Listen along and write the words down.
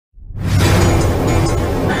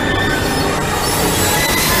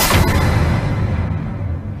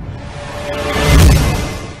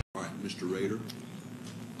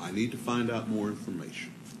need to find out more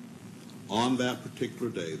information. On that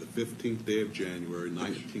particular day, the 15th day of January,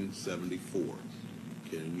 1974,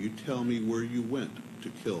 can you tell me where you went to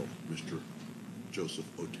kill Mr. Joseph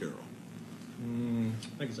Otero? I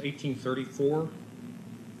think it's 1834,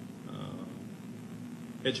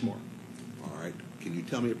 Edgemore. All right. Can you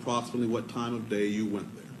tell me approximately what time of day you went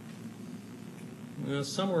there?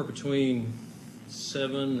 Somewhere between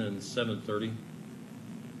 7 and 7:30.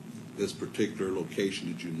 This particular location,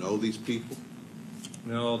 did you know these people?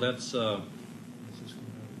 No, that's no,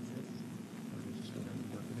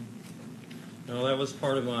 that was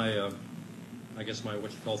part of my, I guess my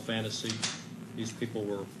what you call fantasy. These people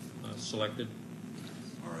were selected.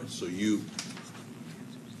 All right. So you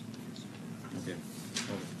Okay.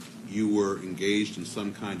 you were engaged in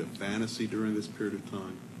some kind of fantasy during this period of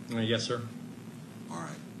time? Yes, sir. All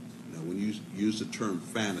right. Now, when you use the term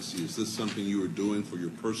fantasy, is this something you were doing for your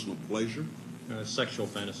personal pleasure? Sexual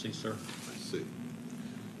fantasy, sir. I see.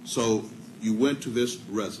 So you went to this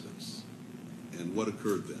residence, and what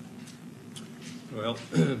occurred then? Well,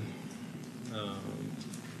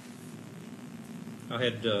 I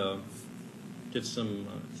had did some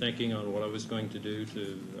thinking on what I was going to do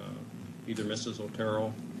to either Mrs.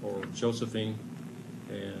 Otero or Josephine,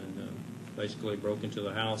 and basically broke into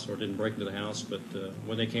the house, or didn't break into the house, but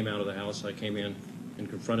when they came out of the house, I came in and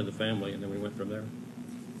confronted the family, and then we went from there.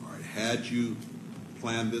 All right. Had you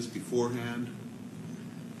planned this beforehand?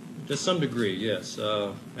 To some degree, yes.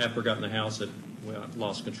 After I got in the house, I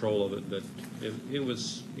lost control of it, but it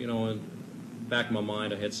was, you know, in the back of my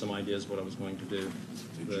mind, I had some ideas what I was going to do,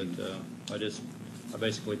 but I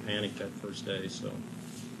basically panicked that first day. So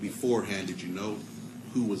Beforehand, did you know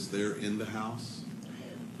who was there in the house?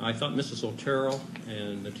 I thought Mrs. Otero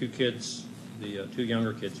and the two kids, the two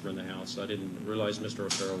younger kids, were in the house. I didn't realize Mr.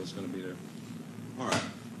 Otero was going to be there. All right.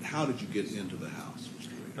 How did you get into the house, Mr.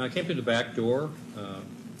 Rader? I came through the back door,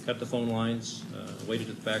 cut the phone lines, waited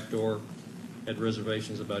at the back door, had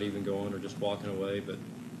reservations about even going or just walking away, but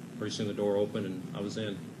pretty soon the door opened and I was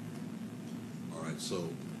in. All right. So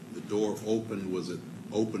the door opened. Was it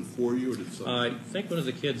open for you, or did somebody? I think one of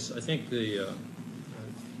the kids, I think the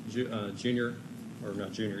junior, or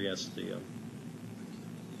not junior, yes, the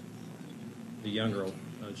younger,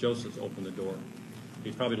 Joseph opened the door.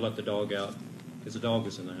 He probably let the dog out because the dog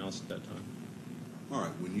was in the house at that time. All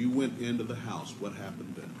right. When you went into the house, what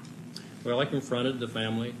happened then? Well, I confronted the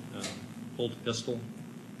family, pulled a pistol,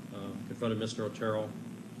 confronted Mr. Otero,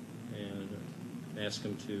 and asked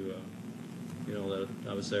him to, you know, that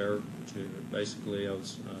I was there to, basically, I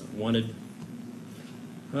was wanted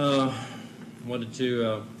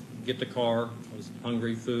to get the car. I was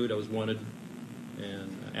hungry, food, I was wanted,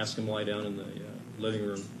 and asked him to lie down in the living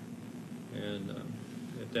room. And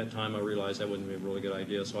at that time, I realized that wouldn't be a really good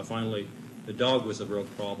idea, so I finally, the dog was a real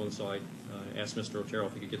problem, so I asked Mr. Otero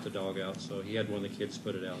if he could get the dog out, so he had one of the kids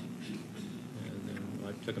put it out. And then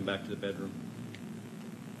I took him back to the bedroom.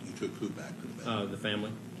 You took who back to the bedroom? The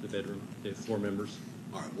family, to the bedroom, the 4 members.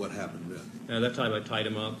 All right. What happened then? At that time, I tied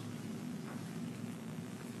him up.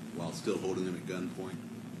 While still holding him at gunpoint?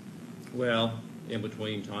 Well, in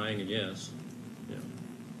between tying and yes. Yeah.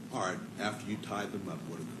 All right. After you tied them up,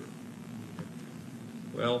 what occurred?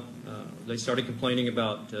 Well, they started complaining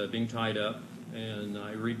about being tied up, and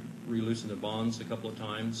I re-loosened the bonds a couple of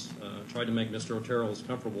times. Tried to make Mr. Otero as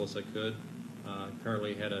comfortable as I could.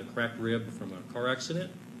 Apparently had a cracked rib from a car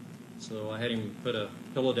accident, so I had him put a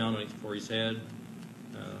pillow down for his head.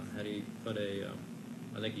 Had he put a,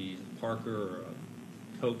 I think he Parker or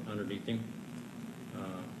a coat underneath him.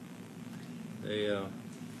 They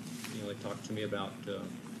talked to me about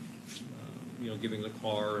giving the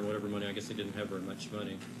car and whatever money. I guess they didn't have very much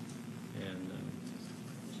money, and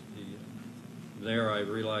there I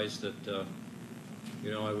realized that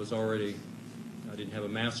I didn't have a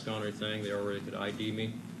mask on or anything. They already could ID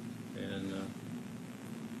me, and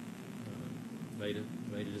made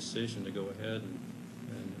a decision to go ahead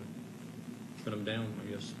and put him down,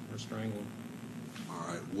 I guess, or strangle him. All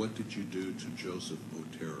right. What did you do to Joseph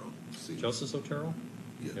Otero Sr.? Joseph Otero?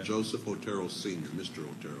 Yeah, Okay. Joseph Otero Sr., Mr.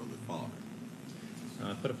 Otero, the father.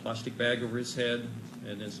 I put a plastic bag over his head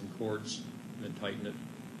and then some cords and tightened it.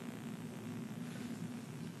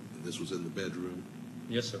 And this was in the bedroom?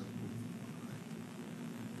 Yes, sir.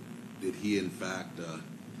 Did he, in fact,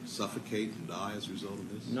 suffocate and die as a result of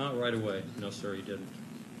this? Not right away. No, sir, he didn't.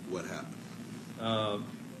 What happened?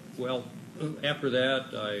 Well, after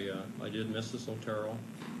that, I did Mrs. Otero.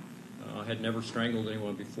 I had never strangled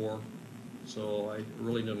anyone before, so I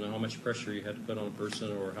really didn't know how much pressure you had to put on a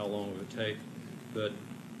person or how long it would take. But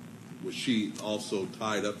was she also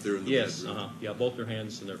tied up there in the yes, bedroom? yeah, both her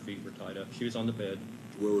hands and their feet were tied up. She was on the bed.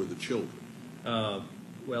 Where were the children?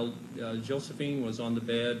 Well, Josephine was on the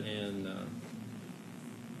bed, and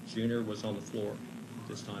Junior was on the floor at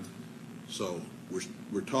this time. So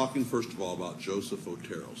we're talking first of all about Joseph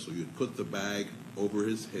Otero. So you'd put the bag over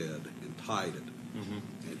his head and tied it,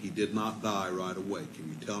 and he did not die right away. Can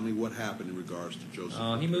you tell me what happened in regards to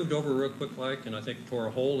Joseph? He moved over real quick like, and I think tore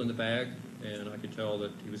a hole in the bag, and I could tell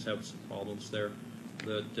that he was having some problems there.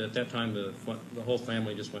 But at that time, the whole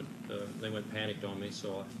family just went, they went panicked on me,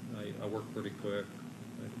 so I worked pretty quick.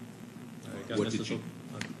 I got What Mrs. did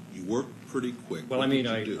you worked pretty quick. Well, What I mean,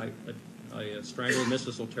 did you do? I strangled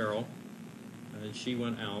Mrs. Otero, and she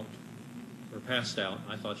went out, or passed out.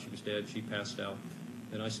 I thought she was dead. She passed out.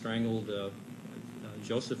 Then I strangled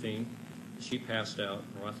Josephine. She passed out,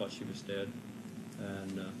 or I thought she was dead.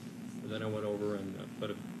 And then I went over and put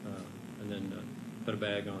a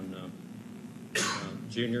bag on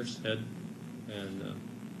Junior's head,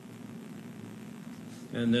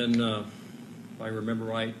 and then if I remember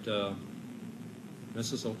right,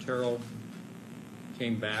 Mrs. Otero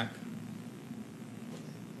came back.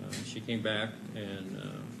 She came back and.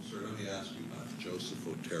 Sir, let me ask you about Joseph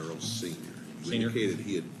Otero Sr. You Senior? indicated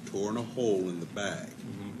he had torn a hole in the bag.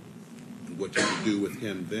 And what did you do with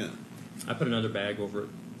him then? I put another bag over it,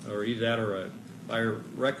 or either that or if I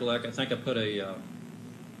recollect, I think I put either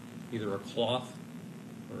a cloth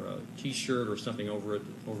or a T-shirt or something over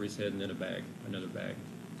his head, and then another bag,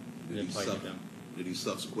 and then tighten it down. Did he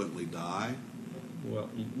subsequently die? Well,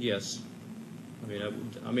 yes. I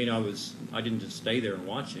didn't just stay there and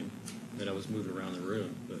watch him. Then I was moving around the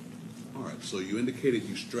room. But All right, so you indicated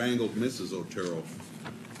you strangled Mrs. Otero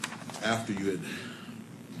after you had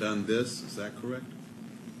done this. Is that correct?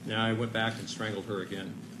 now I went back and strangled her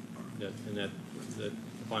again, and that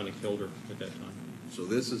finally killed her at that time. So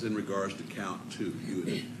this is in regards to count 2. You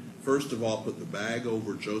had first of all put the bag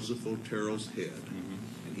over Joseph Otero's head,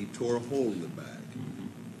 and he tore a hole in the bag.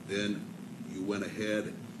 Then you went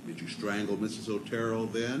ahead. Did you strangle Mrs. Otero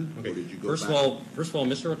then, Okay. or did you go First back? of all,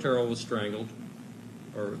 Mr. Otero was strangled,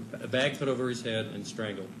 or a bag put over his head and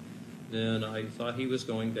strangled. Then I thought he was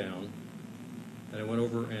going down, and I went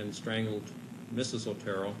over and strangled Mrs.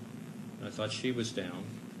 Otero. And I thought she was down.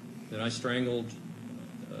 Then I strangled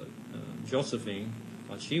Josephine.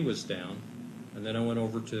 Thought she was down, and then I went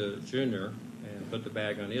over to Junior and put the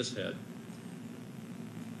bag on his head.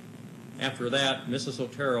 After that, Mrs.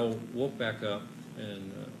 Otero woke back up,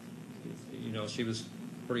 and she was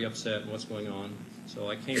pretty upset and what's going on. So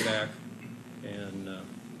I came back, and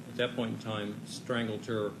at that point in time, strangled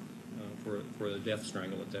her for the death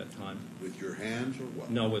strangle at that time. With your hands or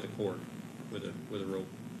what? No, with a cord, with a rope.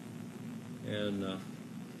 And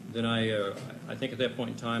then I think at that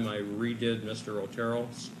point in time, I redid Mr. Otero,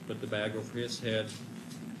 put the bag over his head,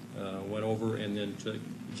 went over, and then took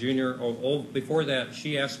Junior. Before that,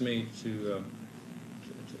 she asked me to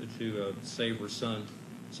save her son.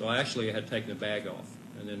 So I actually had taken the bag off,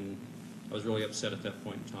 and then I was really upset at that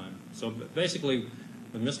point in time. So basically,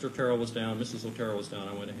 when Mr. Otero was down, Mrs. Otero was down,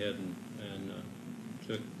 I went ahead and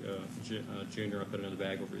took Junior. I put another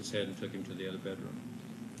bag over his head and took him to the other bedroom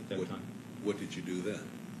at that time. What did you do then?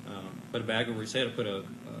 Put a bag over his head. I put a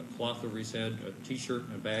cloth over his head, a T-shirt,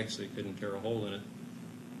 and a bag so he couldn't tear a hole in it.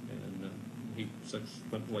 And he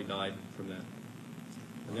subsequently died from that.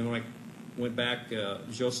 And then when I went back,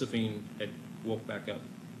 Josephine had woke back up.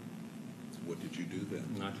 What did you do then?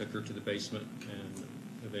 And I took her to the basement and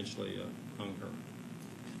eventually hung her.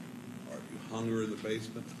 All right, you hung her in the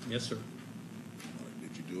basement? Yes, sir. All right,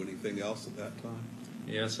 did you do anything else at that time?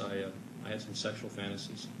 Yes, I had some sexual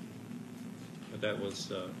fantasies. But that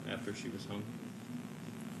was after she was hung.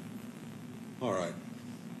 All right.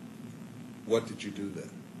 What did you do then?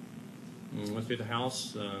 Went through the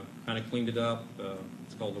house, kind of cleaned it up.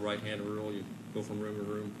 It's called the right-hand rule. You go from room to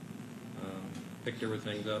room. Picked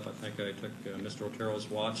everything up. I think I took Mr. Otero's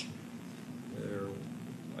watch.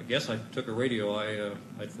 I guess I took a radio.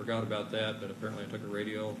 I'd forgot about that, but apparently I took a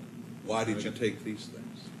radio. Why did you take these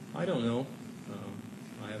things? I don't know.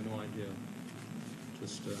 I have no idea.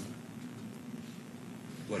 Just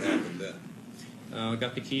What happened then? I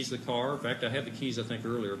got the keys to the car. In fact, I had the keys, I think,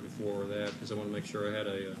 earlier before that because I wanted to make sure I had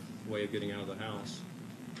a way of getting out of the house.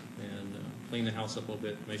 And clean the house up a little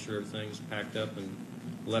bit, make sure everything's packed up, and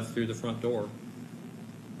left through the front door.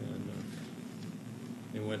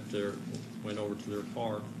 And went over to their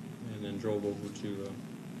car, and then drove over to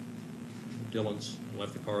Dillon's and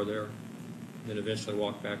left the car there. Then eventually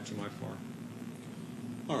walked back to my car.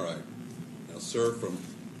 All right. Now, sir, from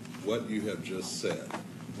what you have just said,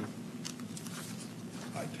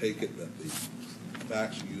 I take it that the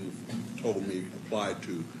facts you've told me apply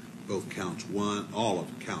to both counts one, all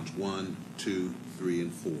of counts 1, 2, 3,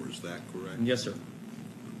 and 4. Is that correct? Yes, sir.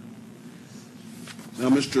 Now,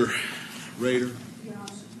 Mr. Rader. Your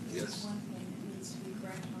Honor, Yes. there's one thing that needs to be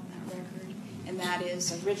corrected on that record, and that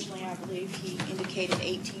is originally, I believe, he indicated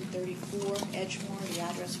 1834 Edgemore. The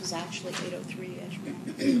address was actually 803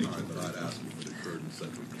 Edgemore. All right, but I'd ask if it occurred in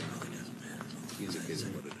Sedgwick County. He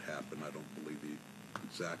indicated what had happened. I don't believe the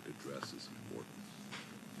exact address is important.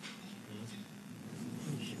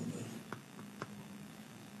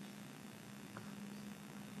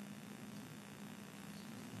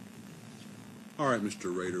 All right,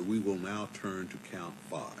 Mr. Rader, we will now turn to count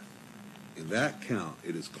 5. In that count,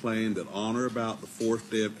 it is claimed that on or about the 4th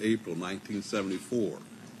day of April, 1974,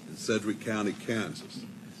 in Sedgwick County, Kansas,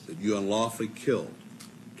 that you unlawfully killed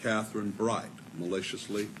Catherine Bright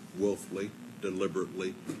maliciously, willfully,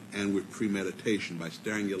 deliberately, and with premeditation by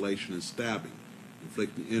strangulation and stabbing,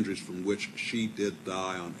 inflicting injuries from which she did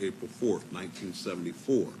die on April 4th,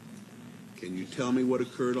 1974. Can you tell me what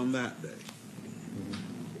occurred on that day?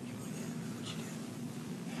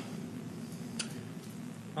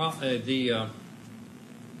 I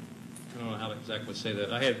don't know how to exactly say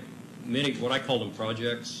that. I had many, what I call them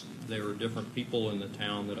projects. They were different people in the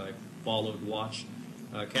town that I followed, watched.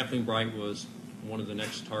 Kathleen Bright was one of the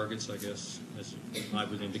next targets, I guess, as I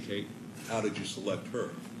would indicate. How did you select her?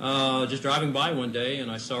 Just driving by one day, and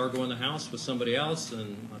I saw her go in the house with somebody else,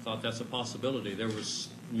 and I thought that's a possibility. There was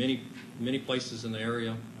many places in the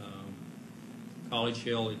area. College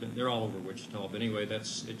Hill, they're all over Wichita. But anyway,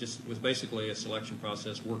 it just was basically a selection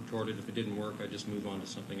process. Work toward it. If it didn't work, I just move on to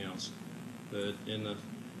something else. But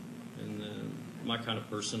my kind of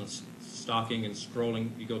person, stalking and scrolling,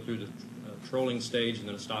 you go through the trolling stage and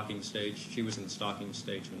then a stalking stage. She was in the stalking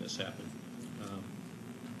stage when this happened.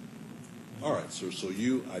 All right, sir. So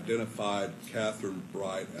you identified Catherine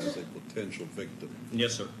Bright as a potential victim.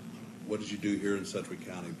 Yes, sir. What did you do here in Sedgwick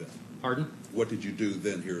County then? Pardon? What did you do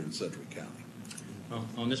then here in Sedgwick County?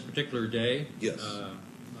 On this particular day, Yes.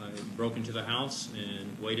 I broke into the house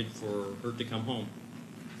and waited for her to come home.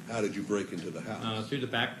 How did you break into the house? Through the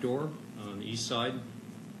back door on the east side.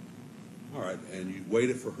 All right, and you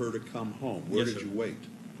waited for her to come home. Where Yes, did sir. you wait?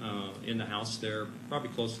 In the house there, probably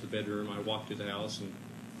close to the bedroom. I walked through the house and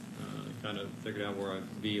kind of figured out where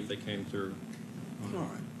I'd be if they came through. All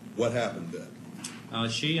right. What happened then?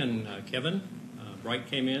 She and Kevin Bright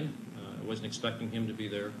came in. I wasn't expecting him to be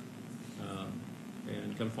there.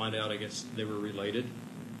 And come to find out, I guess they were related.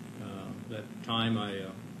 That time I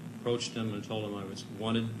approached him and told him I was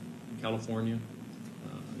wanted in California,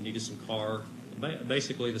 needed some car.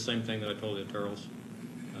 Basically the same thing that I told the Turtles.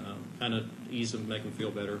 Kind of ease him, make him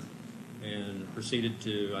feel better. And proceeded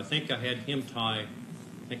to, I think I had him tie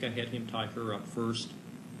her up first.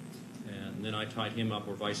 And then I tied him up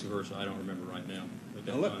or vice versa. I don't remember right now. At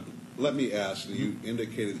that time. Let me ask, you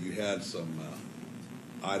indicated that you had some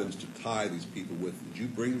items to tie these people with. Did you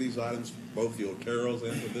bring these items, both the Oteros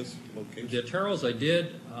and to this location? The Oteros I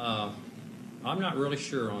did. I'm not really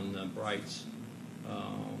sure on the Brights.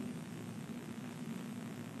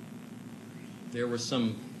 There was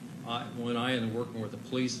some, when I ended working with the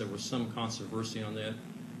police, there was some controversy on that.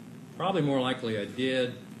 Probably more likely I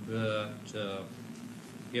did, but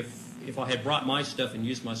if I had brought my stuff and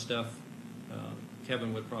used my stuff,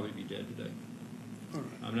 Kevin would probably be dead today. All right.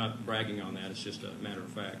 I'm not bragging on that. It's just a matter of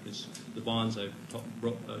fact. It's the bonds I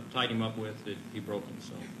tied him up with that he broke them.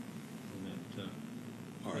 So, and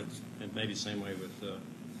All right. and maybe same with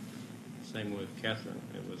Catherine.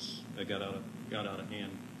 It got out of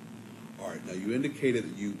hand. All right. Now, you indicated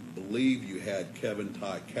that you believe you had Kevin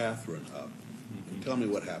tie Catherine up. Mm-hmm. Tell me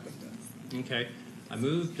what happened then. Okay. I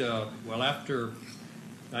moved, after,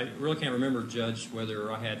 I really can't remember, Judge,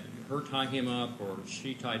 whether I had her tie him up or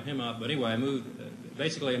she tied him up. But anyway, I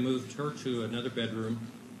moved her to another bedroom,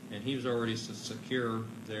 and he was already secure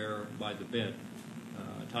there by the bed.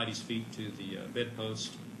 I tied his feet to the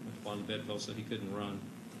bedpost, at the bottom of the bedpost, so he couldn't run.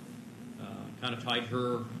 Kind of tied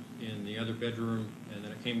her in the other bedroom, and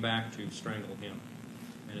then I came back to strangle him.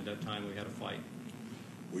 And at that time, we had a fight.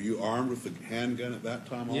 Were you armed with a handgun at that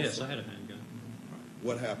time also? Yes, I had a handgun.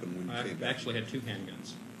 What happened when you came back? I actually had 2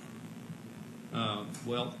 handguns.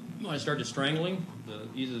 When I started strangling,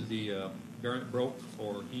 either the parent broke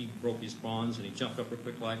or he broke his bonds and he jumped up real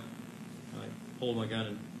quick like. I pulled my gun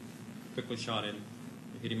and quickly shot him.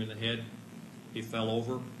 I hit him in the head. He fell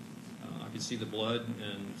over. I could see the blood,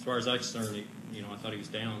 and as far as I was concerned, I thought he was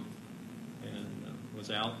down and was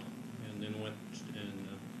out, and then went and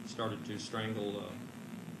started to strangle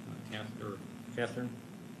Catherine.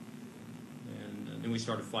 And then we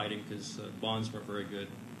started fighting because bonds weren't very good,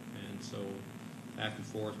 and so back and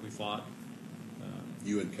forth we fought.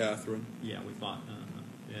 You and Catherine? Yeah, we fought.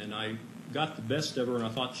 And I got the best of her, and I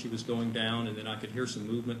thought she was going down, and then I could hear some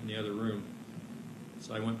movement in the other room.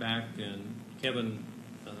 So I went back, and Kevin,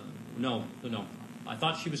 no. I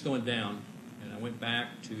thought she was going down, and I went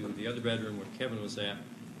back to the other bedroom where Kevin was at,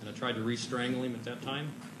 and I tried to re-strangle him at that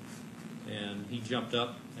time. And he jumped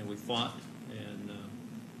up, and we fought, and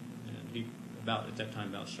he at that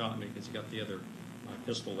time shot me because he got the other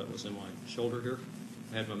pistol that was in my shoulder here.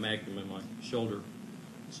 I had my Magnum in my shoulder.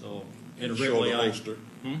 So shoulder holster?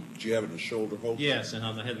 Did you have it in a shoulder holster? Yes, and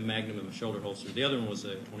I had the Magnum in my shoulder holster. The other one was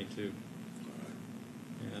a 22. All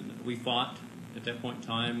right. And we fought at that point in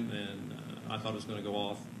time, and I thought it was going to go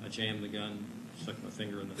off. I jammed the gun, stuck my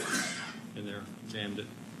finger in there, jammed it.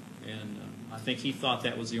 And I think he thought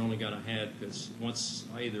that was the only gun I had, because once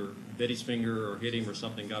I either bit his finger or hit him or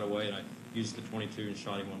something got away, and I used the 22 and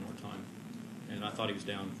shot him one more time. And I thought he was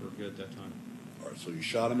down for good that time. All right, so you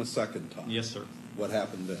shot him a second time. Yes, sir. What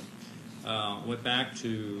happened then? Went back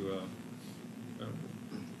to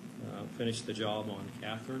finish the job on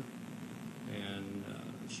Catherine, and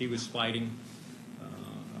she was fighting.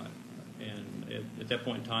 And at that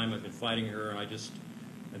point in time, I've been fighting her,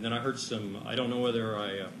 and then I heard I don't know whether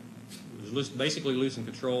I was basically losing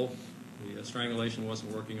control. The strangulation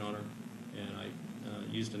wasn't working on her, and I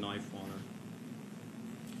used a knife on her.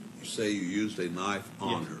 You say you used a knife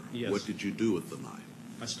on her. Yes. What did you do with the knife?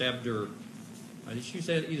 I stabbed her. She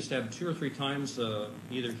said either stabbed 2 or 3 times,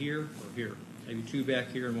 either here or here. Maybe 2 back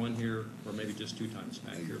here and 1 here, or maybe just 2 times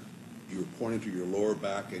back And here. You were pointing to your lower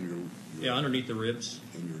back and your Yeah, underneath the ribs.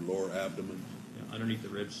 and your lower abdomen. Yeah, underneath the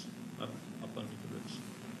ribs, up underneath the ribs.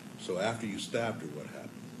 So after you stabbed her, what happened?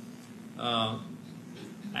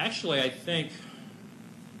 Actually, I think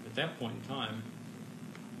at that point in time,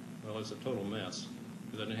 well, it was a total mess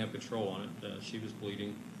because I didn't have control on it. She was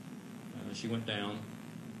bleeding. She went down.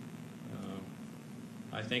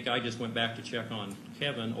 I think I just went back to check on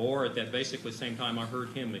Kevin, or at that basically same time I heard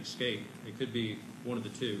him escape. It could be one of the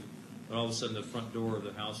two. But all of a sudden the front door of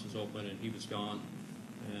the house was open and he was gone.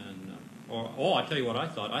 And I tell you what I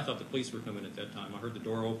thought. I thought the police were coming at that time. I heard the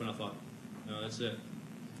door open. I thought, no, that's it.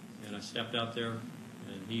 And I stepped out there,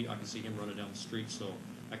 and I could see him running down the street. So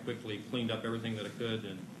I quickly cleaned up everything that I could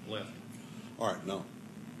and left. All right, now,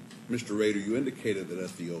 Mr. Rader, you indicated that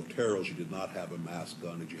at the Oteros you did not have a mask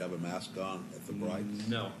on. Did you have a mask on at the Brights?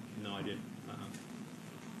 No, I didn't.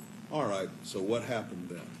 All right, so what happened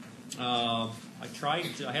then? I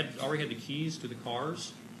already had the keys to the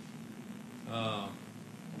cars, and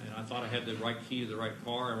I thought I had the right key to the right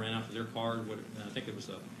car. I ran out to their car, and I think it was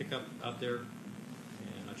a pickup out there,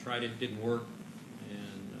 and I tried it, didn't work,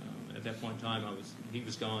 and at that point in time he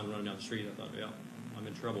was gone, running down the street. I thought, yeah, I'm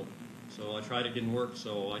in trouble. So I tried it, didn't work,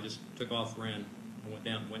 so I just took off, ran. I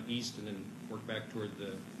went east, and then worked back toward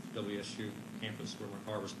the WSU campus where my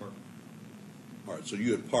car was parked. All right, so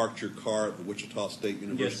you had parked your car at the Wichita State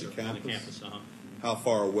University Yes, sir, campus? on the campus, How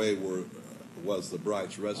far away was the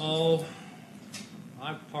Brights residence? Oh,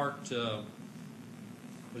 I parked,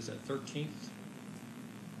 was that 13th?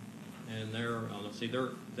 And they were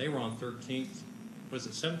on 13th. Was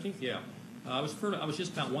it 17th? Yeah. I was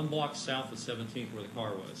just about 1 block south of 17th where the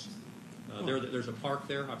car was. There's a park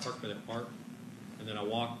there. I parked by that park. And then I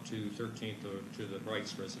walked to 13th to the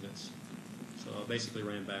Brights residence. So I basically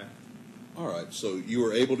ran back. All right, so you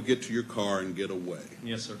were able to get to your car and get away.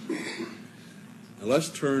 Yes, sir. Now let's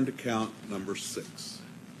turn to count number 6.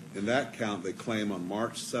 In that count, they claim on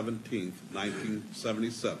March 17th,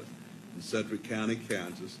 1977, in Sedgwick County,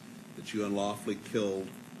 Kansas, that you unlawfully killed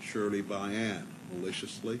Shirley Vian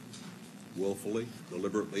maliciously, willfully,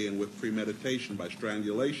 deliberately, and with premeditation by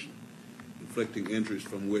strangulation, inflicting injuries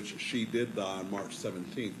from which she did die on March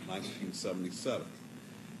 17th, 1977.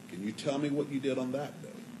 Can you tell me what you did on that day?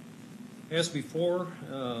 As before,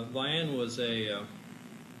 Vian was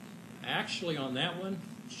actually on that one,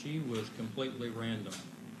 she was completely random.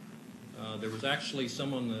 There was actually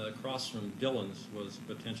someone across from Dillon's was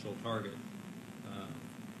a potential target.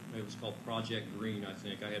 It was called Project Green, I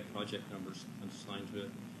think. I had project numbers assigned to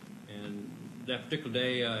it. And that particular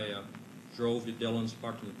day, I drove to Dillon's,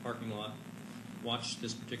 parked in the parking lot, watched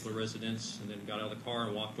this particular residence, and then got out of the car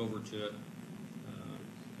and walked over to it.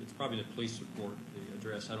 It's probably the police report, the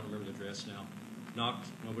address. I don't remember the address now. Knocked.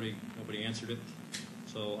 Nobody answered it.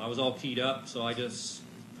 So I was all keyed up, so I just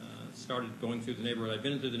started going through the neighborhood. I'd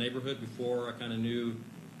been through the neighborhood before. I kind of knew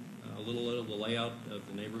a little of the layout of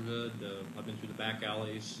the neighborhood. I've been through the back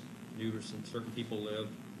alleys, knew where some certain people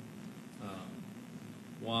lived.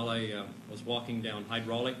 While I was walking down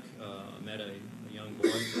Hydraulic, I met a young boy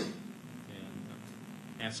and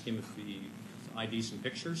asked him if he ID some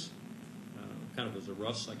pictures. Kind of as a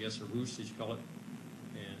Russ, I guess, or Roos, as you call it.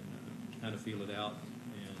 and kind of feel it out.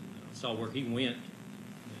 And saw where he went,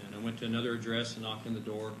 and I went to another address and knocked on the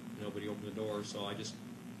door. Nobody opened the door, so I just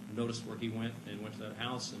noticed where he went and went to that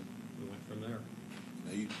house, and we went from there.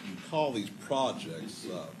 Now, you call these projects,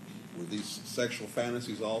 were these sexual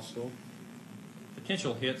fantasies also?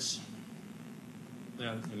 Potential hits.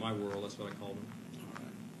 In my world, that's what I call them. All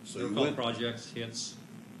right. So They're you called went, projects, hits.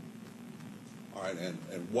 all right,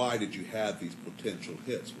 and why did you have these potential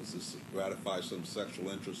hits? Was this to gratify some sexual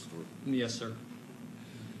interest? Or? Yes, sir.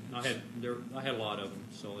 I had a lot of them,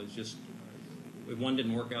 so it's just, if one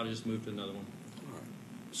didn't work out, I just moved to another one. All right.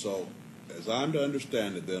 So, as I'm to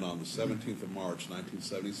understand it, then on the 17th of March,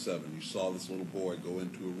 1977, you saw this little boy go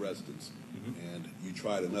into a residence, and you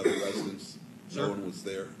tried another residence. No one was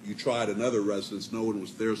there. You tried another residence. No one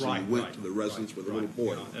was there, so you went to the residence with the little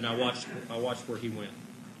boy. Yeah. And I watched where he went.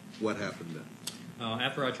 What happened then?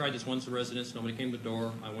 After I tried this one residence, nobody came to the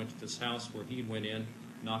door. I went to this house where he went in,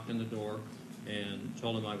 knocked on the door, and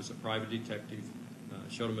told him I was a private detective.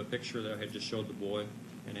 Showed him a picture that I had just showed the boy,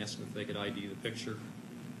 and asked him if they could ID the picture.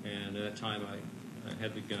 And at that time, I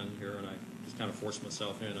had the gun here, and I just kind of forced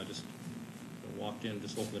myself in. I just walked in,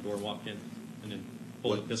 just opened the door, walked in, and then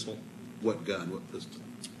pulled the pistol. What gun? What pistol?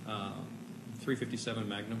 357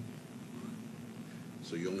 Magnum.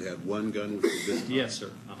 So you only had one gun with you this time? Yes,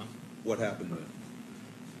 sir. What happened then?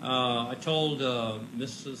 I told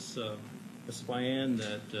Mrs. Diane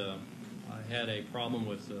that I had a problem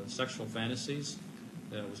with sexual fantasies,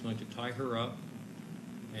 that I was going to tie her up,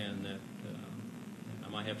 and that I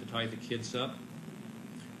might have to tie the kids up,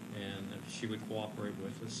 and if she would cooperate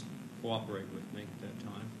with me at that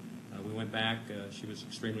time. We went back. She was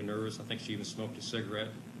extremely nervous. I think she even smoked a cigarette.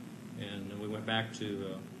 And we went back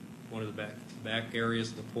to one of the back areas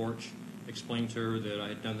of the porch, explained to her that I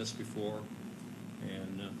had done this before.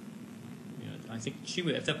 And I think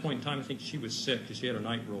at that point in time, I think she was sick because she had a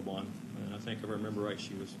night robe on. And I think if I remember right,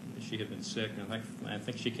 she had been sick. And I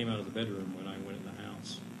think she came out of the bedroom when I went in the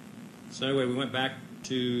house. So anyway, we went back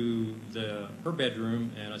to her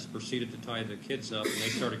bedroom, and I proceeded to tie the kids up. And they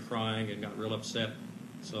started crying and got real upset.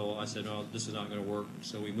 So I said, no, this is not going to work.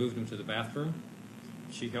 So we moved them to the bathroom.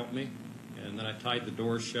 She helped me. And then I tied the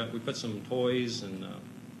doors shut. We put some toys and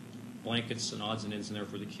blankets and odds and ends in there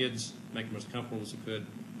for the kids, make them as comfortable as we could.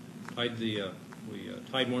 We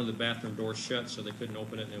tied one of the bathroom doors shut so they couldn't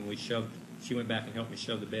open it. And she went back and helped me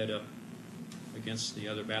shove the bed up against the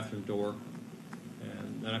other bathroom door.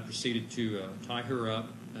 And then I proceeded to tie her up.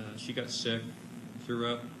 She got sick,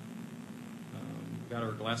 threw up, got her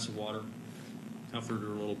a glass of water, comforted her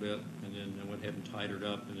a little bit, and then I went ahead and tied her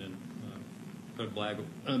up, and then put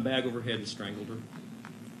a bag over her head and strangled her.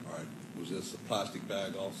 All right. Was this a plastic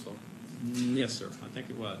bag also? Yes, sir. I think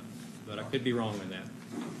it was, but I could be wrong on that.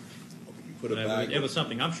 Okay, you put a bag. It was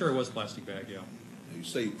something. I'm sure it was a plastic bag. Yeah. Now you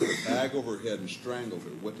say you put a bag over her head and strangled her.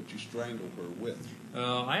 What did you strangle her with?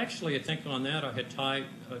 I think on that I had tied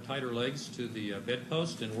her legs to the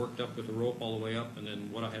bedpost and worked up with the rope all the way up, and then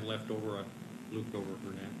what I had left over I looped over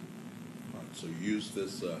her neck. All right, so you used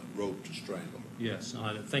this rope to strangle her. Yes,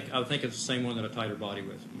 I think it's the same one that I tied her body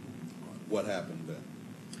with. All right, what happened then?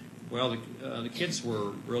 Well, the kids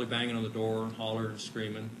were really banging on the door, hollering,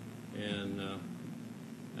 screaming, and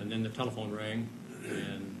then the telephone rang,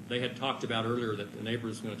 and they had talked about earlier that the neighbor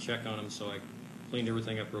was going to check on them, so I cleaned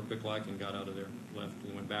everything up real quick like and got out of there, left,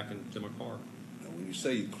 and went back into my car. Now, when you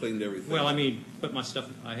say you cleaned everything Well, I mean, put my stuff,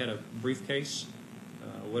 I had a briefcase,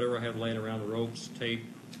 whatever I had laying around, the ropes, tape,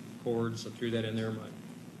 cords, I threw that in there,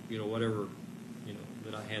 whatever,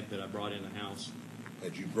 that I had that I brought in the house.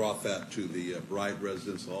 Had you brought that to the bride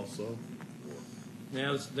residence also?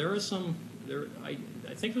 Now, there is some, I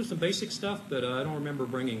think there's some basic stuff, but I don't remember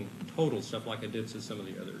bringing total stuff like I did to some of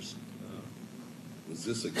the others. Was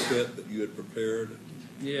this a kit that you had prepared?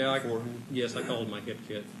 Yeah, beforehand? Yes, I called it my hit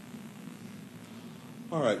kit.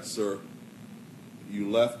 All right, sir. You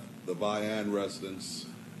left the Vian residence,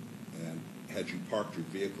 and had you parked your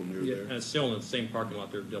vehicle near Yeah, there? and it's still in the same parking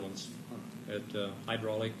lot there at Dillon's, at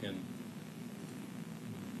Hydraulic and,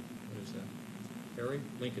 what is that? Harry?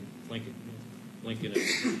 Lincoln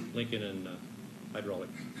and Hydraulic.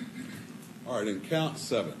 All right, in count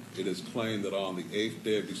 7, it is claimed that on the 8th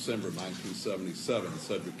day of December, 1977, in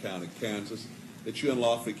Sedgwick County, Kansas, that you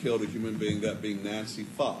unlawfully killed a human being, that being Nancy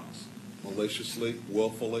Fox, maliciously,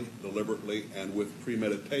 willfully, deliberately, and with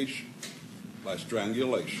premeditation, by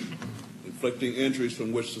strangulation, inflicting injuries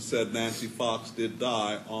from which the said Nancy Fox did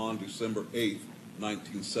die on December 8th,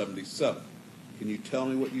 1977. Can you tell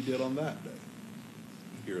me what you did on that day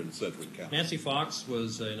here in Sedgwick County? Nancy Fox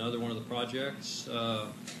was another one of the projects.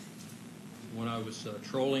 When I was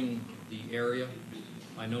trolling the area,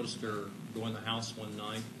 I noticed her go in the house one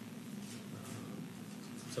night.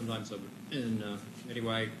 Sometimes I would, and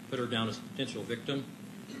anyway, I put her down as a potential victim.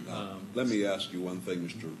 Let me ask you one thing,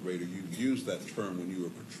 Mr. Rader. You used that term when you were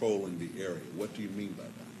patrolling the area. What do you mean by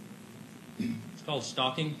that? It's called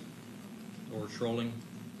stalking or trolling.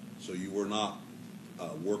 So you were not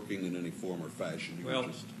working in any form or fashion. You Well, were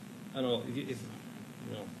just... I don't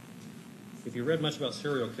know if you read much about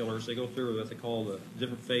serial killers, they go through what they call the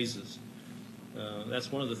different phases.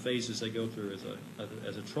 That's one of the phases they go through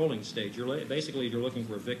as a trolling stage. Basically you're looking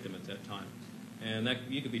for a victim at that time, and that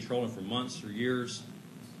you could be trolling for months or years.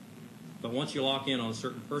 But once you lock in on a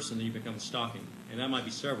certain person, then you become stalking, and that might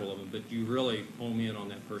be several of them. But you really home in on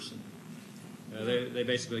that person. They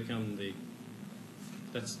basically become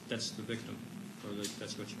that's the victim, or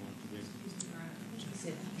that's what you want to do. He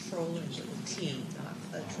said trolling with a T, not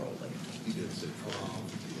a trolling. He did say trolling.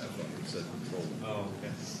 I thought he said patrolling. Oh,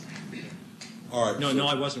 okay. All right. No,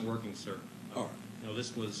 I wasn't working, sir. All right. No,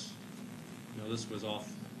 this was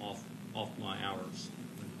off my hours.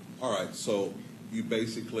 All right. So you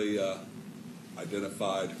basically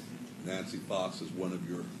identified Nancy Fox as one of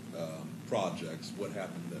your projects. What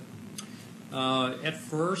happened then? At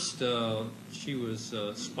first, she was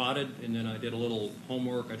spotted, and then I did a little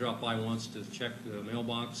homework. I dropped by once to check the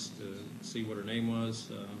mailbox to see what her name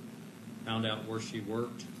was, found out where she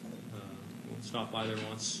worked, stopped by there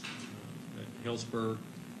once at Hillsburg,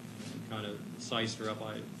 and kind of sized her up.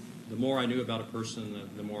 The more I knew about a person,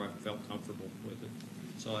 the more I felt comfortable with it.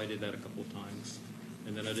 So I did that a couple of times.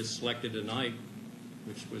 And then I just selected a night,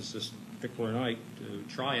 which was this particular night, to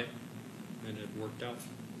try it, and it worked out.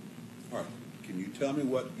 All right. Can you tell me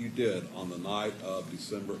what you did on the night of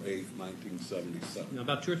December 8th, 1977? Now,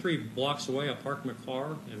 about 2 or 3 blocks away, I parked my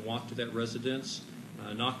car and walked to that residence.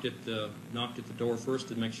 Knocked at the door first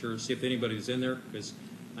to make sure, see if anybody was in there, because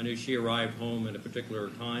I knew she arrived home at a particular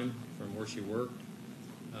time from where she worked.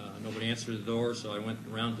 Nobody answered the door, so I went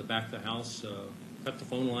around to the back of the house, cut the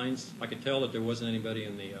phone lines. I could tell that there wasn't anybody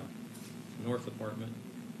in the north apartment.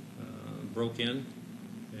 Broke in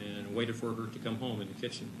and waited for her to come home in the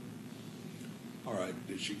kitchen. All right.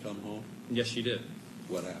 Did she come home? Yes, she did.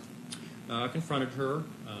 What happened? I confronted her,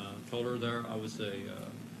 told her there I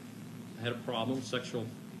had a problem, sexual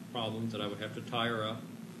problem, that I would have to tie her up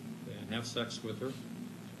and have sex with her.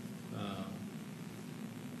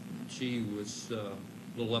 She was a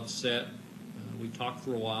little upset. We talked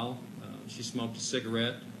for a while. She smoked a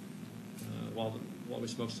cigarette. While we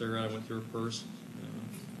smoked a cigarette, I went through her purse,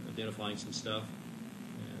 identifying some stuff.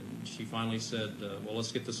 And she finally said, well,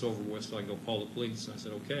 let's get this over with so I can go call the police. And I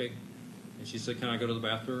said, okay. And she said, can I go to the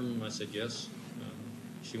bathroom? And I said, yes.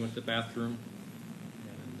 She went to the bathroom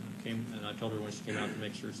and I told her when she came out to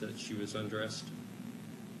make sure that she was undressed.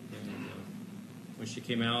 And when she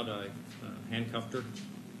came out, I handcuffed her.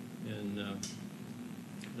 And I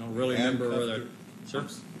don't really remember whether... Sir?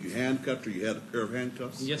 You handcuffed her? You had a pair of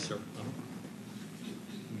handcuffs? Yes, sir.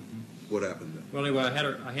 What happened then? Well, anyway,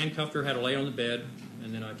 I handcuffed her, had her lay on the bed,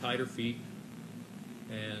 and then I tied her feet,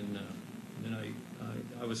 and then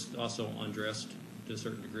I was also undressed to a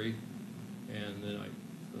certain degree, and then I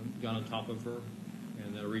got on top of her,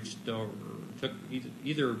 and then I reached over, took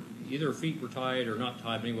either her feet were tied or not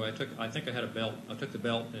tied. But anyway, I think I had a belt. I took the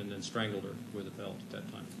belt and then strangled her with a belt at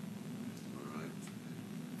that time.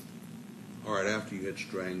 All right. After you had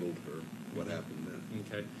strangled her, what happened then?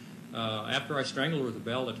 Okay. After I strangled her with the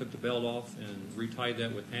belt, I took the belt off and retied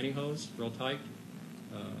that with pantyhose real tight,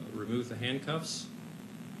 removed the handcuffs,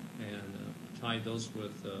 and tied those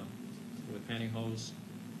with pantyhose.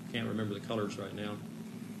 Can't remember the colors right now.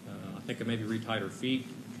 I think I maybe retied her feet,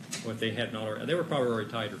 or if they had not already. They were probably already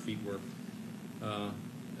tied, her feet were. And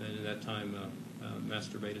at that time,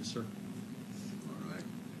 masturbated, sir. All right.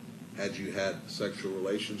 Had you had sexual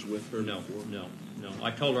relations with her before? No. I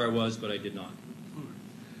told her I was, but I did not.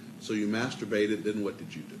 So you masturbated, then what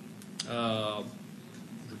did you do?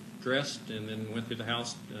 Dressed and then went through the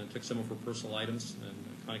house, took some of her personal items and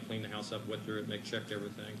kind of cleaned the house up, went through it, checked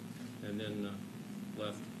everything, and then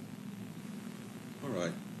left. All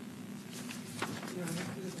right.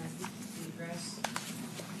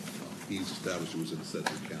 He's established it was in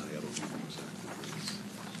Sedgwick County. I don't remember exactly where it is.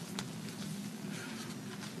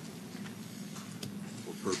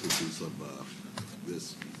 For purposes of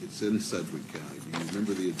this, it's in Sedgwick County. Do you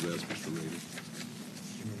remember the address, Mr. Rader?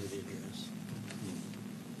 Remember the address?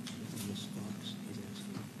 Miss Fox, he's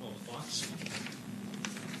asking. Oh, Fox?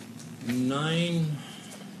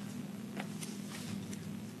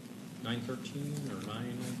 913 or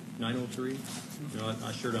 903? No,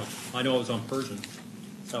 I sure don't. I know it was on Persian,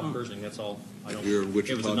 South Pershing. That's all. I don't. Here in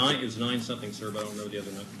Wichita? It was 9 something, sir, but I don't know the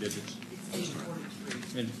other digits. 843.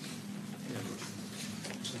 And,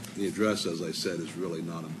 The address, as I said, is really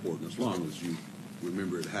not important, as long as you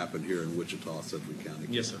remember it happened here in Wichita, Sedgwick County,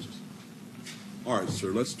 yes, sir. Kansas. All right, sir,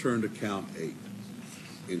 let's turn to count 8.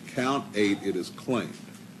 In count 8, it is claimed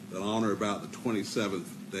that on or about the 27th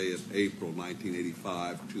day of April,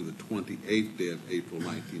 1985, to the 28th day of April,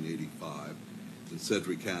 1985, in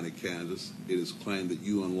Sedgwick County, Kansas, it is claimed that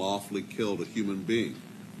you unlawfully killed a human being,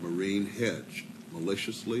 Maureen Hedge,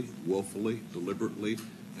 maliciously, willfully, deliberately,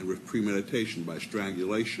 and with premeditation by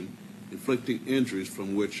strangulation, inflicting injuries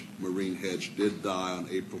from which Maureen Hedge did die on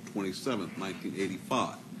April 27th,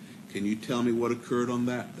 1985. Can you tell me what occurred on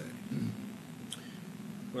that day?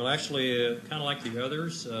 Well, actually, kind of like the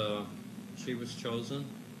others, she was chosen.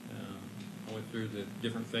 I went through the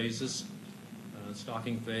different phases,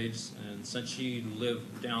 stalking phase, and since she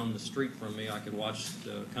lived down the street from me, I could watch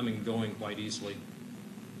the coming and going quite easily.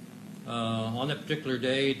 On that particular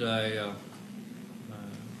date, I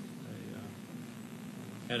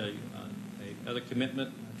had a other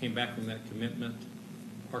commitment. I came back from that commitment,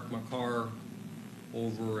 parked my car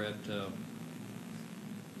over at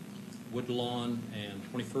Woodlawn and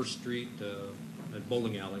 21st Street at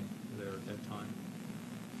bowling alley there at that time.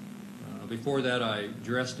 Before that, I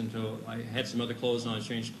dressed until I had some other clothes on. I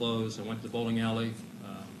changed clothes. I went to the bowling alley,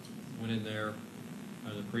 went in there,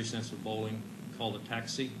 the precincts of bowling, called a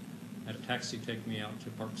taxi. Had a taxi take me out to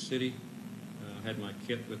Park City. Had my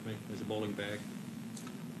kit with me. There's a bowling bag.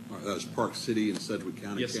 All right, that was Park City in Sedgwick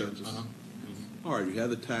County, Yes, sir. Kansas? Uh-huh. All right, you had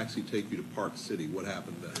the taxi take you to Park City. What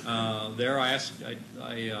happened then? There, I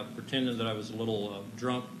pretended that I was a little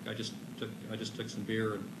drunk. I just took some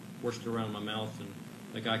beer and forced it around my mouth, and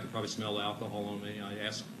the guy could probably smell the alcohol on me.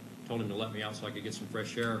 Told him to let me out so I could get some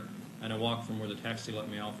fresh air, and I walked from where the taxi let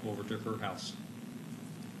me off over to her house.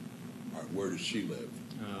 All right, where does she live?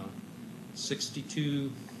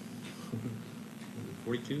 62,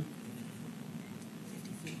 42,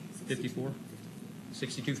 54,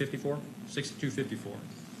 62, 54, 62, 54,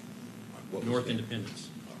 What was North that? Independence.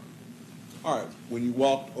 All right, when you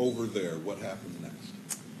walked over there, what happened next?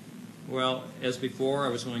 Well, as before, I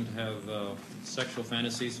was going to have sexual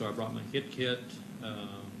fantasies, so I brought my hit kit,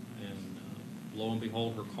 and lo and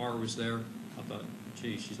behold, her car was there. I thought,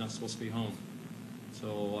 gee, she's not supposed to be home.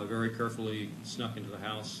 So I very carefully snuck into the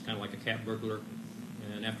house, kind of like a cat burglar,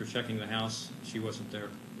 and after checking the house, she wasn't there.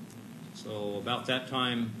 So about that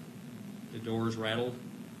time, the doors rattled,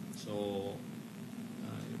 so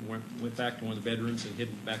I went back to one of the bedrooms and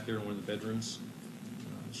hid back there in one of the bedrooms.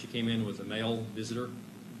 She came in with a male visitor.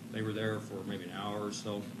 They were there for maybe an hour or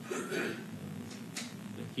so.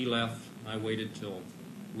 He left. I waited till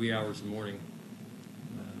wee hours in the morning,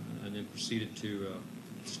 and then proceeded to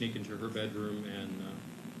sneak into her bedroom and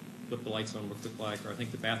flip the lights on what looked like, or I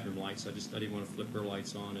think the bathroom lights. I didn't want to flip her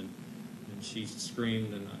lights on, and she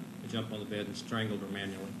screamed, and I jumped on the bed and strangled her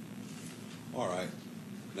manually. All right.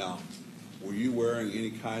 Now, were you wearing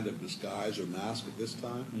any kind of disguise or mask at this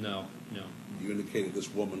time? No. You indicated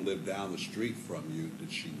this woman lived down the street from you.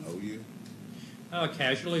 Did she know you?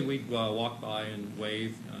 Casually, we'd walk by and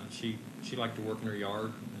wave. She liked to work in her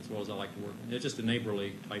yard as well as I liked to work. It's just a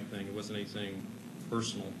neighborly type thing. It wasn't anything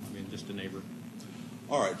personal. I mean, just a neighbor.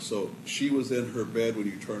 All right, so she was in her bed when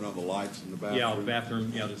you turned on the lights in the bathroom? Yeah, the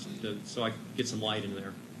bathroom, so I could get some light in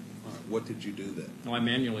there. All right, what did you do then? No, I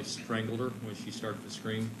manually strangled her when she started to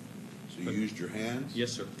scream. So you used your hands?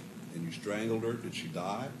 Yes, sir. And you strangled her? Did she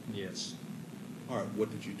die? Yes. All right,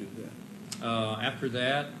 what did you do then? After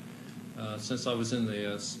that, since I was in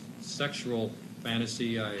the sexual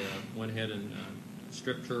fantasy, I went ahead and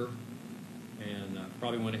stripped her, and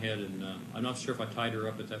probably went ahead and I'm not sure if I tied her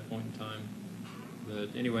up at that point in time. But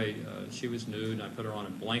anyway, she was nude, and I put her on a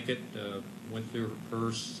blanket, went through her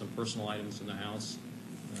purse, some personal items in the house,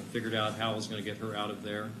 figured out how I was going to get her out of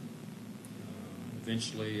there.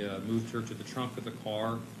 Eventually moved her to the trunk of the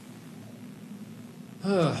car.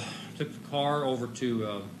 Took the car over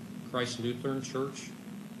to Christ Lutheran Church.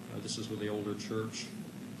 This is with the older church,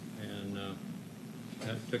 and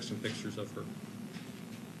took some pictures of her.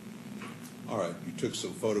 All right, you took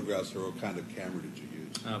some photographs of her. What kind of camera did you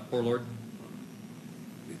use? Poor Lord.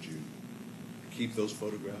 Did you keep those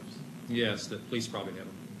photographs? Yes, the police probably had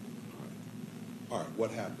them. All right,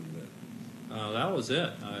 what happened then? That was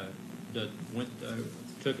it.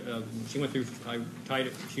 She went through. I tied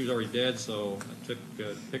it. She was already dead, so I took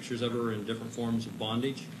pictures of her in different forms of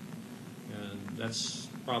bondage, and that's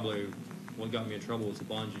probably what got me in trouble was the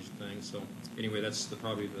bondage thing. So anyway, that's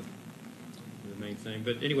probably the main thing.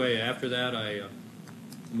 But anyway, after that, I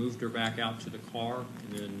moved her back out to the car,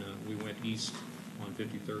 and then we went east on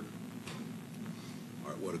 53rd. All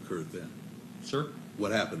right, what occurred then? Sir?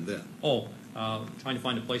 What happened then? Oh, trying to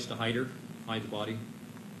find a place to hide the body.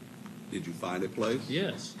 Did you find a place?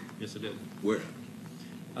 Yes, yes, I did. Where?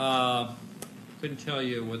 Couldn't tell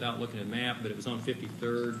you without looking at a map, but it was on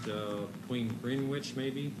 53rd, between Greenwich,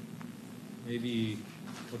 maybe.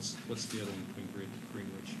 What's the other one between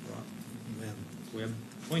Greenwich? Rock? Webb.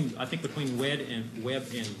 I think between Webb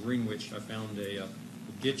and Greenwich, I found a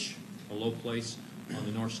ditch, a low place on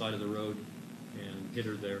the north side of the road, and hid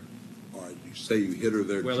her there. All right, you say you hit her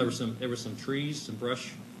there. Well, there were some trees, some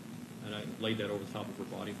brush, and I laid that over the top of her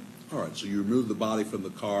body. All right, so you removed the body from the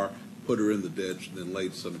car, put her in the ditch, and then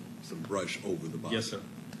laid some brush over the body. Yes, sir.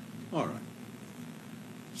 All right.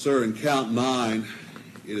 Sir, in count 9,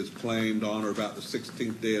 it is claimed on or about the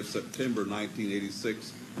 16th day of September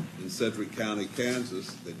 1986 in Sedgwick County,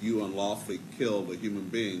 Kansas, that you unlawfully killed a human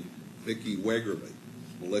being, Vicki Wegerle,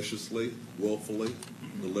 maliciously, willfully,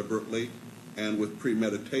 deliberately, and with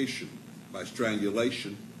premeditation by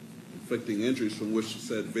strangulation, inflicting injuries from which the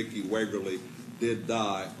said Vicki Wegerle did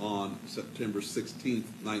die on September 16th,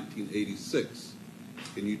 1986.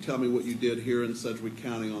 Can you tell me what you did here in Sedgwick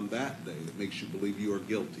County on that day that makes you believe you are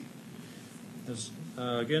guilty?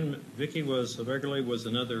 Again, Vicki Wegerle was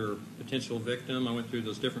another potential victim. I went through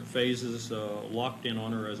those different phases, locked in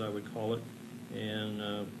on her, as I would call it,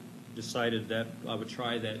 and decided that I would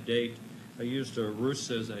try that date. I used Roos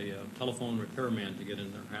as a telephone repairman to get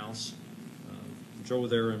in their house. Drove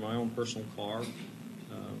there in my own personal car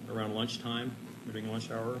around lunchtime, during lunch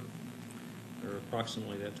hour, or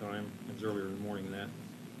approximately that time. It was earlier in the morning than that.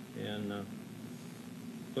 And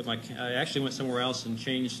I actually went somewhere else and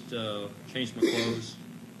changed my clothes,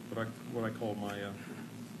 what I call my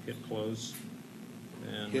hit clothes.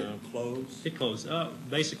 And, Hit clothes? Hit clothes.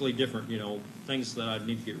 Basically different, things that I'd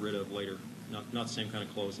need to get rid of later. Not the same kind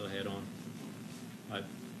of clothes that I had on.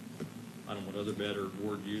 I don't know what other better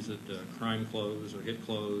word to use it, crime clothes or hit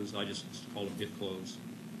clothes. I just call them hit clothes.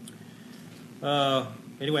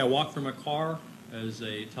 Anyway, I walked from my car as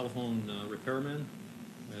a telephone repairman.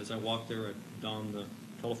 As I walked there, I donned the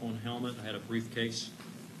telephone helmet. I had a briefcase.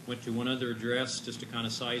 Went to one other address just to kind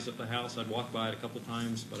of size up the house. I'd walked by it a couple of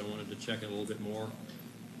times, but I wanted to check it a little bit more.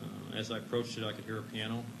 As I approached it, I could hear a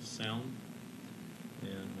piano sound.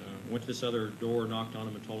 And went to this other door, knocked on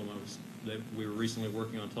them, and told them that we were recently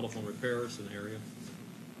working on telephone repairs in the area.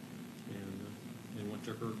 And went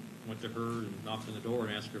to her and knocked on the door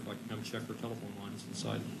and asked her if I could come check her telephone lines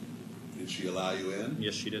inside. Did she allow you in?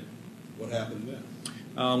 Yes, she did. What happened then?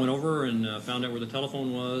 Went over and found out where the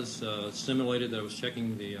telephone was, simulated that I was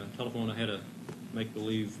checking the telephone. I had a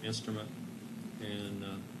make-believe instrument, and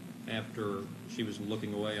after she was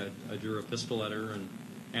looking away, I drew a pistol at her and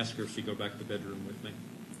asked her if she'd go back to the bedroom with me.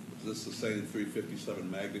 Was this the same .357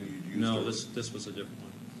 Magnum you'd used? No, earlier? this was a different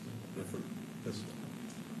one. Different pistol.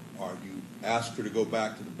 Or you asked her to go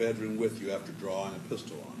back to the bedroom with you after drawing a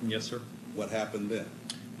pistol on her? Yes, sir. What happened then?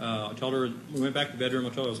 I told her, we went back to the bedroom, I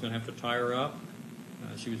told her I was going to have to tie her up.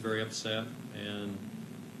 She was very upset, and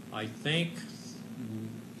I think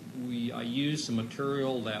I used some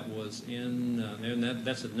material that was in, and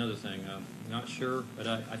that's another thing, I'm not sure, but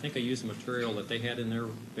I think I used the material that they had in their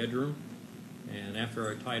bedroom, and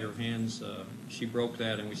after I tied her hands, she broke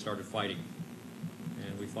that and we started fighting,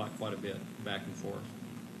 and we fought quite a bit, back and forth.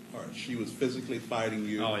 All right, she was physically fighting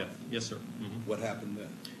you? Oh, yeah. Yes, sir. Mm-hmm. What happened then?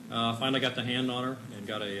 Finally got the hand on her and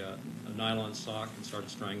got a nylon sock and started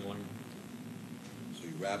strangling her. So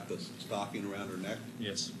you wrapped the stocking around her neck?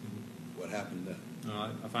 Yes. What happened then?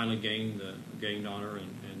 I finally gained on her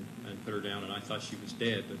and put her down, and I thought she was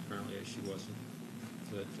dead, but apparently she wasn't.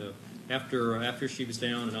 But after she was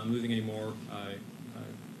down and not moving anymore, I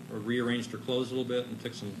rearranged her clothes a little bit and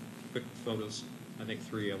took some quick photos. I think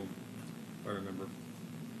 3 of them, if I remember.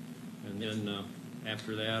 And then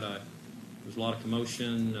after that, there was a lot of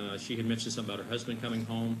commotion. She had mentioned something about her husband coming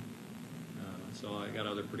home, so I got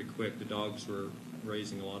out there pretty quick. The dogs were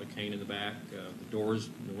raising a lot of cane in the back. The doors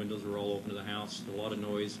and the windows were all open to the house. There was a lot of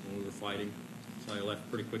noise when we were fighting, so I left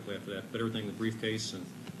pretty quickly after that. Put everything in the briefcase and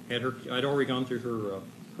had her. I'd already gone through her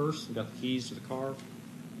purse and got the keys to the car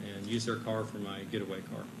and used their car for my getaway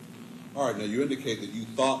car. All right, now you indicate that you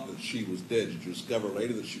thought that she was dead. Did you discover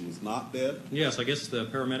later that she was not dead? Yes, I guess the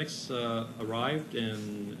paramedics arrived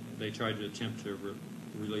and they tried to attempt to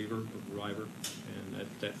revive her, and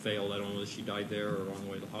that failed. I don't know whether she died there or on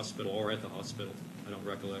the way to the hospital or at the hospital. I don't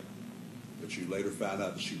recollect. But you later found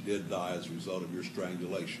out that she did die as a result of your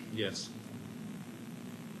strangulation. Yes.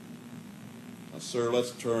 Now, sir,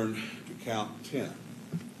 let's turn to count 10.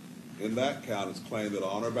 In that count, it's claimed that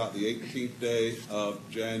on or about the 18th day of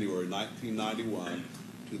January 1991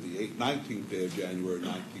 to the 19th day of January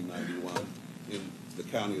 1991, in the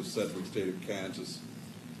county of Sedgwick, state of Kansas,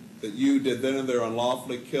 that you did then and there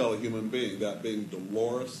unlawfully kill a human being, that being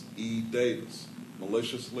Dolores E. Davis,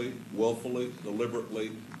 maliciously, willfully,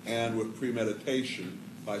 deliberately, and with premeditation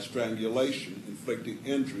by strangulation, inflicting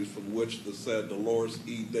injuries from which the said Dolores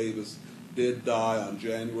E. Davis did die on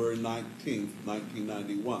January 19th,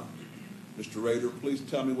 1991. Mr. Rader, please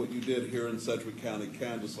tell me what you did here in Sedgwick County,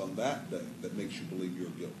 Kansas on that day that makes you believe you're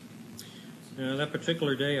guilty. That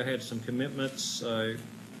particular day I had some commitments. I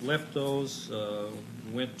left those,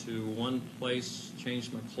 went to one place,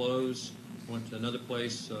 changed my clothes, went to another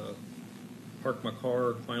place, parked my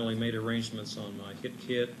car, finally made arrangements on my hit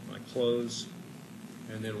kit, my clothes,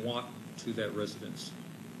 and then walked to that residence.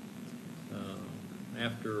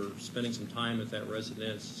 After spending some time at that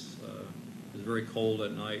residence, it was very cold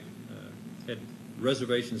at night. Had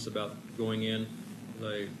reservations about going in.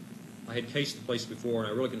 I had cased the place before,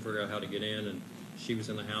 and I really couldn't figure out how to get in, and she was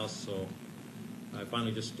in the house, so I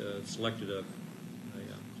finally just selected a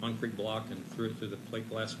concrete block and threw it through the plate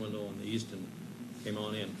glass window on the east and came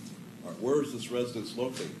on in. All right, where is this residence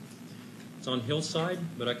located? It's on Hillside,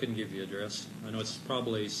 but I couldn't give you the address. I know it's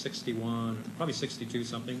probably 61, probably 62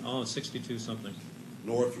 something. Oh, 62 something.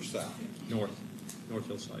 North or south? North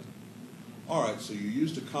Hillside. All right, so you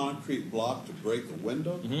used a concrete block to break the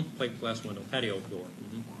window? Mm-hmm. Plate glass window, patio door.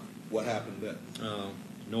 Mm-hmm. What happened then?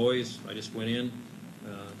 Noise. I just went in.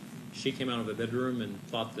 She came out of the bedroom and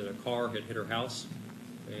thought that a car had hit her house,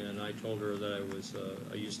 and I told her that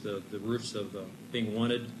I used the roofs of being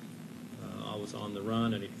wanted. I was on the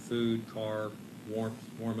run. I needed food, car,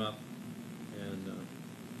 warm up,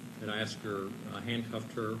 and I asked her. I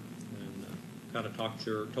handcuffed her and kind of talked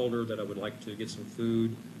to her. Told her that I would like to get some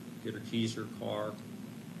food, get her keys, her car,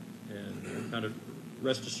 and kind of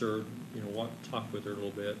rest assured, talked with her a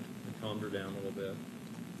little bit and calmed her down a little bit.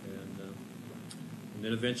 And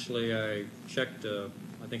then eventually I checked,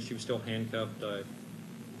 I think she was still handcuffed. I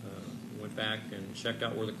went back and checked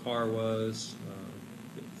out where the car was,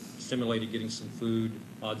 stimulated getting some food,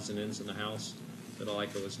 odds and ends in the house that I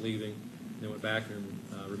was leaving. Then went back and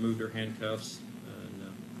removed her handcuffs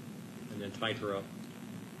and then tied her up.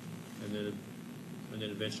 And then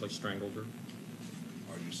eventually strangled her.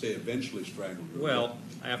 Or you say eventually strangled her? Well,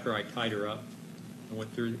 after I tied her up, I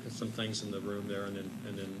went through some things in the room there and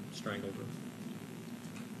then strangled her.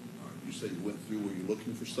 All right, you say you went through, were you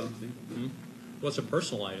looking for something? Mm-hmm. Well, some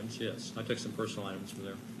personal items, yes. I took some personal items from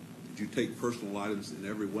there. Did you take personal items in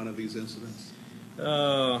every one of these incidents?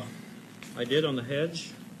 I did on the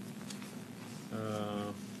hedge.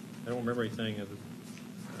 I don't remember anything of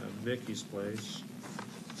Vicky's place.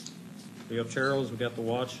 The Oteros, we got the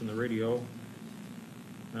watch and the radio.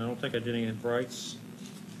 I don't think I did any at Bright's.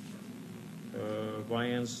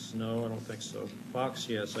 Vian's, no, I don't think so. Fox,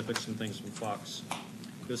 yes, I took some things from Fox.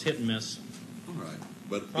 It was hit and miss. All right.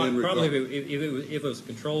 But Probably if it was a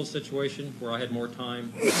controlled situation where I had more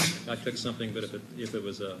time, I took something, but if it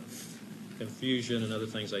was a confusion and other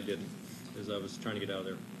things, I didn't, because I was trying to get out of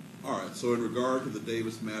there. All right, so in regard to the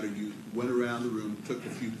Davis matter, you went around the room, took a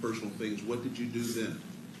few personal things. What did you do then?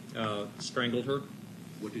 Strangled her.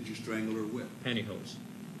 What did you strangle her with? Pantyhose.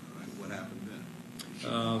 All right, what happened then? Did she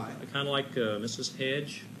I kind of like Mrs.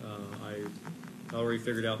 Hedge. I already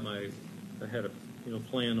figured out I had a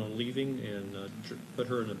plan on leaving and put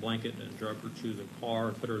her in a blanket and drug her to the car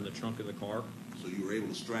and put her in the trunk of the car. So you were able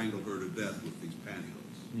to strangle her to death with these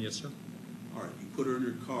pantyhose? Yes, sir. All right, you put her in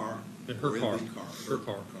your car. In her car. In the car. Her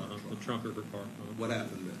car. The trunk of her car. What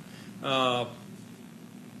happened then? I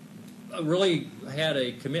really had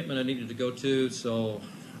a commitment I needed to go to, so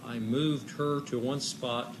I moved her to one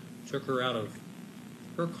spot, took her out of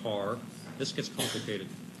her car. This gets complicated.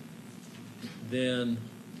 Then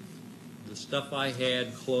the stuff I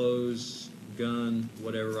had, clothes, gun,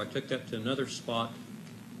 whatever, I took that to another spot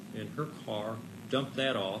in her car, dumped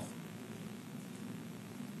that off.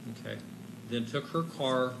 Okay. Then took her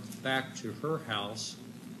car back to her house,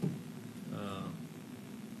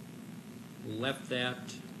 left that,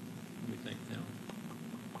 let me think now.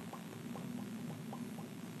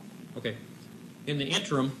 Okay. In the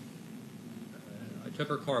interim, I took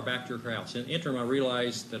her car back to her house. In the interim, I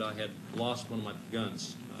realized that I had lost one of my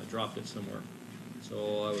guns. I dropped it somewhere.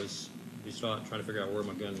 So I was trying to figure out where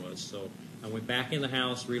my gun was. So I went back in the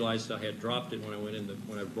house, realized I had dropped it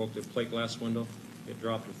when I broke the plate glass window. It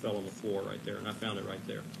dropped and fell on the floor right there, and I found it right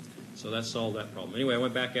there. So that solved that problem. Anyway, I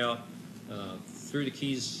went back out, threw the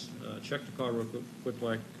keys, checked the car real quick,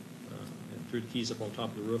 and threw the keys up on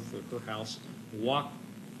top of the roof of her house, walked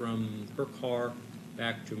from her car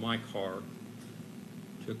back to my car,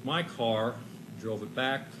 took my car, drove it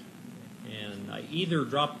back, and I either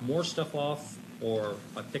dropped more stuff off or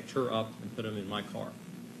I picked her up and put them in my car.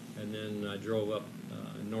 And then I drove up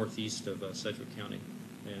northeast of Sedgwick County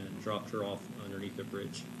and dropped her off underneath the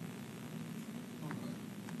bridge.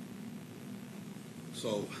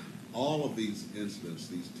 So all of these incidents,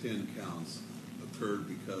 these 10 counts, occurred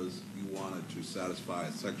because you wanted to satisfy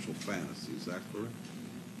a sexual fantasy. Is that correct?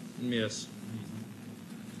 Yes.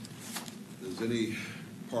 Does any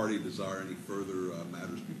party desire any further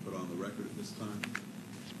matters be put on the record at this time?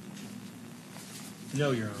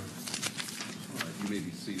 No, Your Honor. All right, you may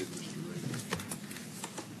be seated, Mr. Rader.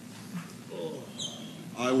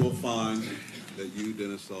 I will find that you,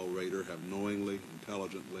 Dennis L. Rader, have knowingly,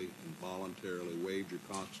 intelligently, and voluntarily waived your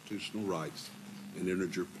constitutional rights and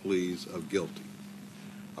entered your pleas of guilty.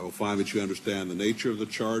 I will find that you understand the nature of the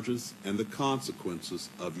charges and the consequences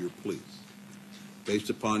of your pleas. Based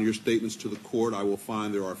upon your statements to the court, I will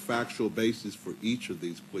find there are factual bases for each of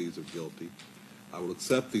these pleas of guilty. I will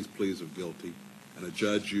accept these pleas of guilty and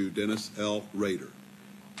adjudge you, Dennis L. Rader,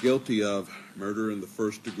 guilty of murder in the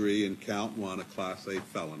first degree in count 1, a Class A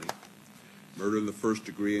felony, murder in the first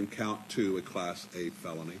degree in count 2, a Class A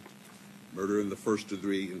felony, murder in the first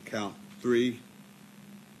degree in count 3,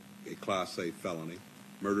 a Class A felony,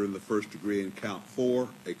 murder in the first degree in count 4,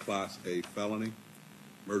 a Class A felony,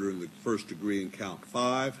 murder in the first degree in count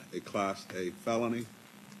 5, a Class A felony,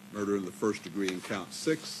 murder in the first degree in count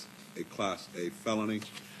 6, a Class A felony,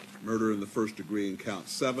 murder in the first degree in count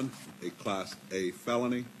 7, a Class A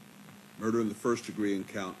felony, murder in the first degree in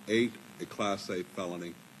count 8, a Class A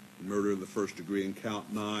felony, murder in the first degree in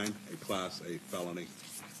count 9, a Class A felony,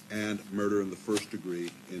 and murder in the first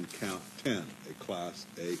degree in count 10, a Class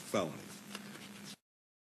A felony.